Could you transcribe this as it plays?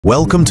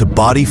Welcome to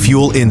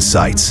BodyFuel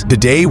Insights.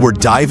 Today we're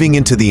diving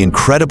into the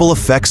incredible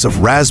effects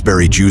of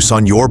raspberry juice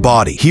on your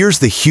body. Here's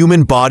the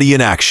human body in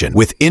action,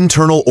 with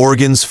internal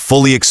organs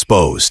fully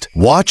exposed.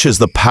 Watch as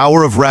the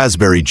power of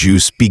raspberry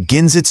juice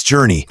begins its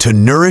journey to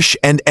nourish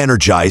and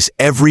energize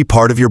every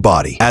part of your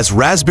body. As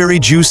raspberry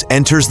juice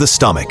enters the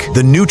stomach,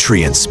 the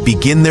nutrients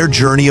begin their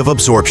journey of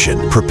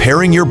absorption,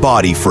 preparing your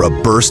body for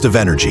a burst of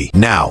energy.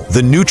 Now,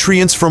 the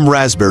nutrients from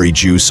raspberry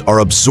juice are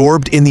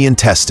absorbed in the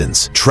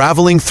intestines,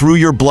 traveling through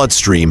your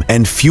bloodstream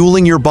and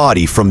fueling your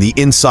body from the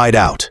inside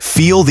out.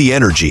 Feel the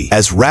energy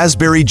as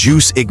raspberry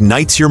juice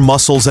ignites your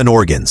muscles and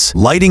organs,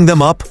 lighting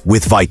them up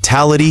with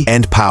vitality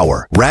and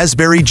power.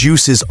 Raspberry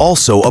juice is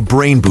also a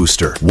brain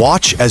booster.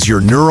 Watch as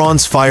your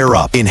neurons fire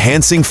up,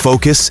 enhancing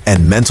focus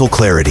and mental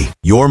clarity.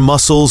 Your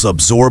muscles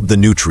absorb the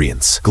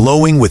nutrients,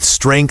 glowing with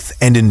strength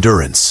and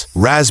endurance.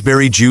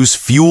 Raspberry juice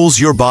fuels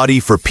your body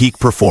for peak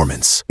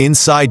performance.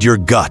 Inside your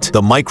gut,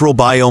 the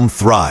microbiome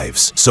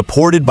thrives,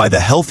 supported by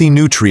the healthy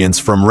nutrients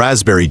from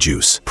raspberry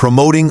juice,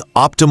 promoting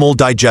optimal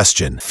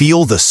digestion.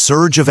 Feel the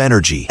surge of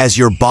energy as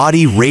your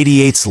body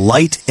radiates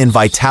light and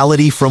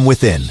vitality from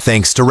within,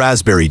 thanks to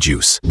raspberry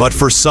juice. But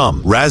for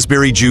some,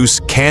 raspberry juice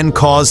can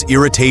cause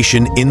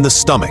irritation in the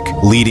stomach,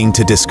 leading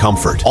to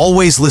discomfort.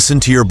 Always listen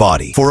to your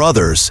body. For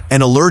others,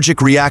 an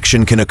allergic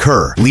reaction can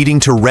occur, leading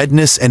to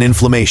redness and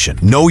inflammation.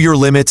 Know your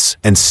limits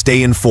and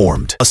stay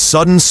informed. A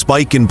sudden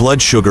spike in blood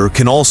sugar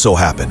can also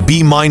happen.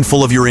 Be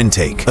mindful of your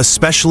intake,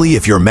 especially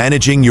if you're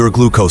managing your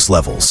glucose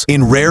levels.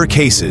 In rare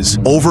cases,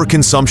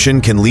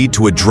 overconsumption can lead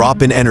to a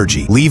drop in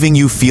energy, leaving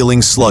you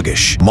feeling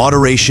sluggish.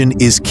 Moderation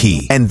is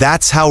key, and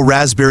that's how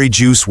raspberry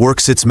juice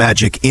works its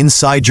magic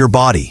inside your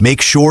body.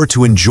 Make sure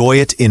to enjoy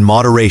it in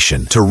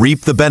moderation to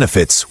reap the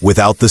benefits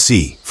without the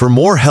sea. For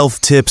more health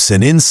tips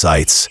and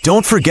insights,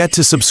 don't forget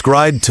to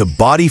subscribe to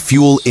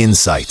BodyFuel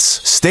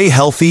Insights. Stay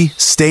healthy,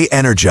 stay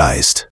energized.